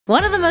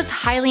One of the most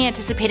highly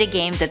anticipated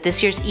games at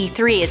this year's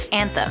E3 is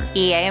Anthem,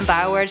 EA and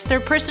Bioware's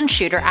third-person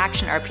shooter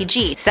action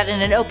RPG, set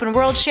in an open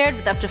world shared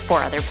with up to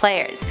 4 other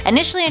players.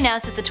 Initially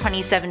announced at the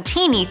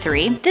 2017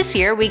 E3, this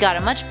year we got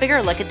a much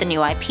bigger look at the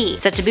new IP,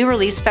 set to be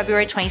released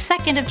February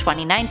 22nd of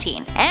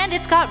 2019. And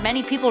it's got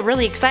many people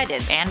really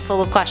excited and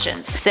full of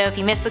questions. So if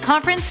you missed the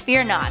conference,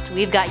 fear not,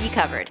 we've got you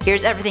covered.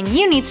 Here's everything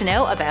you need to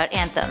know about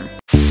Anthem.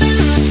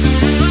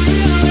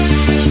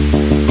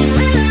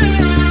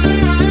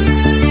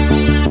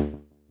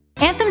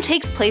 Anthem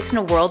takes place in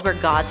a world where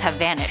gods have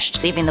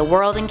vanished, leaving the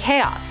world in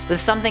chaos,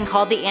 with something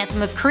called the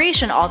Anthem of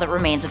Creation all that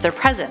remains of their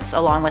presence,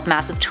 along with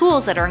massive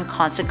tools that are in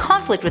constant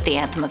conflict with the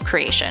Anthem of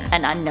Creation,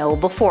 an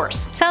unknowable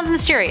force. Sounds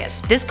mysterious.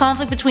 This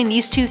conflict between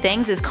these two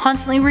things is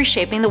constantly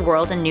reshaping the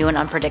world in new and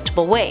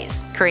unpredictable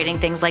ways, creating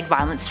things like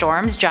violent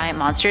storms, giant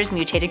monsters,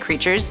 mutated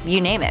creatures, you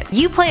name it.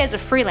 You play as a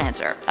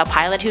freelancer, a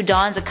pilot who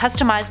dons a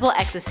customizable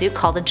exosuit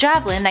called a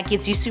javelin that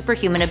gives you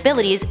superhuman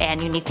abilities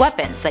and unique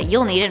weapons that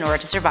you'll need in order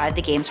to survive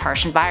the game's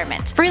harsh environment.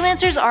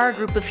 Freelancers are a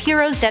group of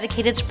heroes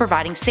dedicated to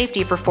providing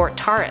safety for Fort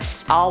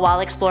Taurus, all while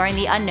exploring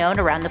the unknown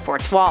around the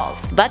fort's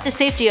walls. But the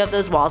safety of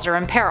those walls are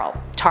in peril.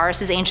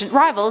 Taurus' ancient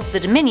rivals, the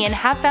Dominion,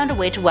 have found a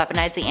way to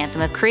weaponize the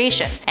Anthem of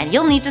Creation, and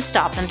you'll need to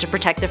stop them to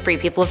protect the free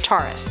people of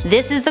Taurus.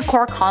 This is the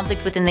core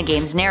conflict within the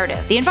game's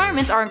narrative. The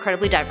environments are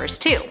incredibly diverse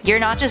too. You're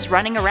not just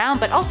running around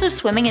but also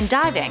swimming and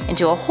diving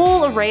into a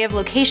whole array of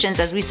locations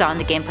as we saw in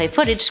the gameplay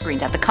footage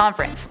screened at the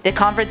conference. The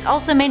conference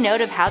also made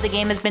note of how the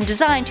game has been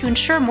designed to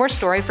ensure more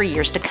story for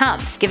years to come,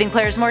 giving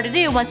players more to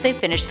do once they've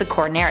finished the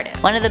core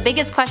narrative. One of the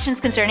biggest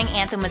questions concerning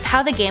Anthem was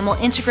how the game will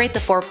integrate the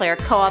 4-player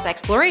co-op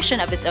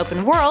exploration of its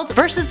open world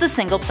versus the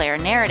single-player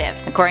narrative.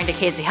 According to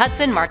Casey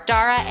Hudson, Mark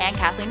Dara, and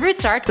Kathleen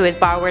Rutsart, who is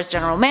Bioware's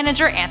general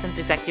manager, Anthem's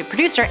executive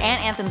producer,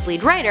 and Anthem's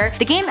lead writer,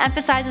 the game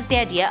emphasizes the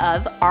idea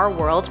of our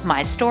world,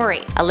 my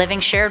story, a living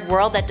shared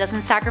world that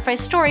doesn't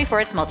sacrifice story for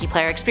its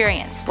multiplayer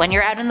experience. When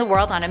you're out in the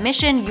world on a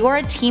mission, you're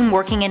a team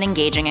working and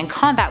engaging in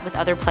combat with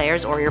other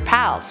players or your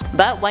pals.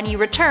 But when you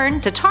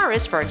return to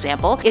Taurus, for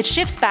example, it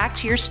shifts back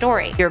to your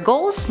story, your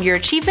goals, your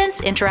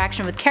achievements,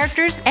 interaction with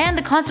characters, and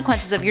the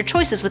consequences of your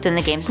choices within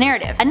the game's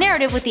narrative. A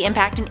narrative with the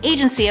impact and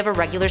agency of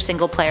a regular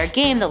single-player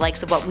game the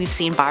likes of what we've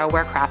seen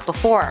Bioware craft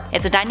before.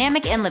 It's a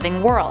dynamic and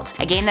living world,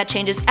 a game that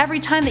changes every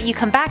time that you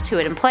come back to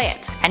it and play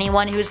it.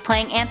 Anyone who is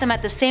playing Anthem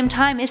at the same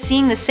time is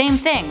seeing the same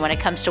thing when it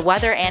comes to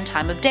weather and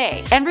time of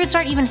day. And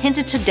Rutsart even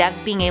hinted to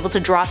devs being able to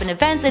drop in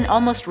events in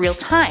almost real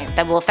time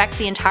that will affect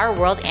the entire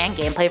world and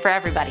gameplay for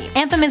everybody.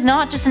 Anthem is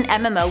not just an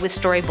MMO with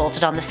story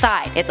bolted on the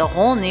side, it's a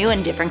whole new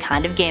and different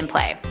kind of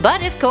gameplay.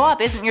 But if co-op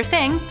isn't your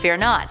thing, fear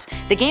not.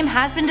 The game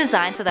has been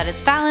designed so that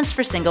it's balanced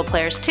for single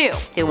players too,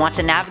 who want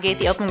to navigate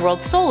the open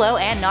world solo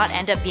and not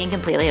end up being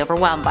completely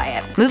overwhelmed by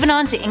it. Moving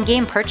on to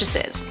in-game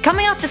purchases.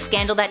 Coming off the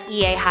scandal that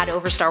EA had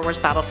over Star Wars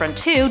Battlefront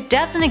 2,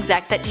 devs and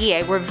execs at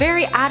EA were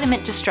very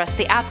adamant to stress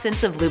the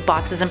absence of loot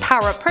boxes and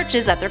power-up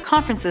purchases at their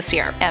conference this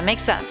year. That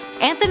makes sense.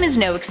 Anthem is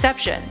no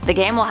exception. The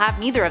game will have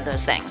neither of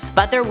those things,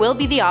 but there will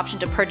be the option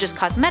to purchase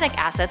cosmetic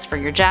assets for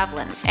your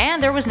javelins.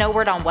 And there was no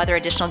word on whether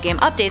additional game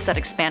updates that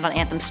expand on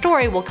Anthem's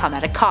story will come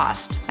at a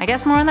cost. I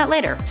guess more on that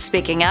later.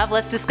 Speaking of,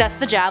 let's discuss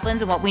the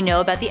javelins and what we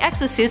know about the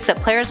exosuits that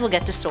players will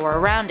get to soar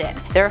around in.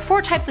 There are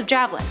 4 types of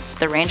javelins: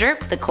 the Ranger,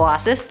 the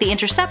Colossus, the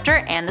Interceptor,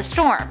 and the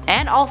Storm,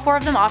 and all 4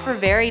 of them offer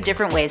very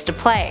different ways to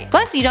play.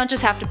 Plus, you don't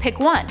just have to pick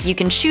one, you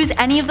can choose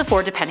any of the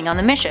 4 depending on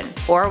the mission,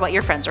 or what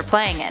your friends are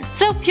playing in.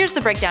 So here's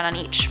the breakdown on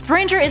each. The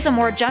Ranger is a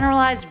more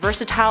generalized,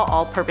 versatile,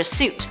 all-purpose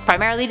suit,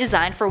 primarily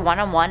designed for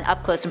one-on-one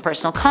up-close and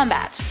personal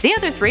combat. The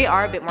other 3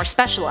 are a bit more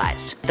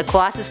specialized. The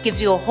Colossus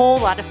gives you a whole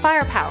lot of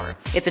firepower.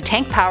 It's a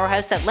tank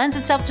powerhouse that lends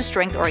itself to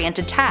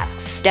strength-oriented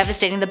tasks,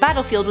 devastating the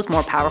battlefield with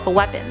more powerful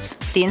weapons.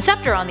 The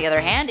Interceptor, on the other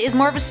hand, is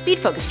more of a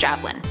speed-focused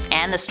javelin,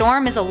 and the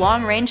Storm is a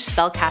long-range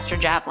spellcaster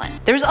javelin.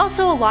 There's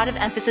also a lot of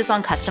emphasis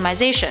on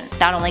customization,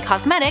 not only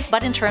cosmetic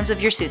but in terms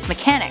of your suit's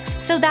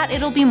mechanics, so that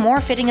it'll be more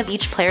fitting of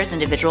each player's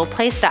individual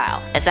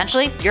playstyle.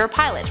 Essentially, you're a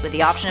pilot with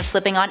the option of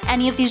slipping on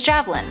any of these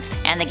javelins,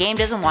 and the game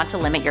doesn't want to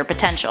limit your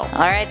potential.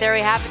 Alright, there we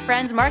have it,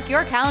 friends. Mark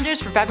your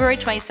calendars for February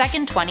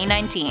 22nd,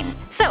 2019.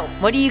 So,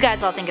 what do you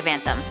guys all think of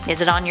Anthem?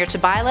 Is it on your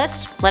to-buy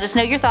list? Let us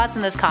know your thoughts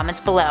in those comments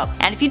below.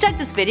 And if you dug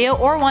this video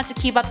or want to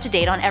keep up to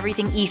date on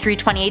everything E3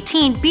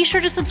 2018, be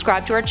sure to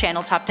subscribe to our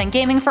channel Top 10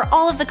 Gaming for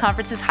all of the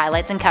conference's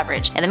highlights and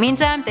coverage. In the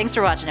meantime, thanks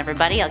for watching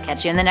everybody, I'll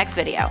catch you in the next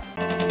video.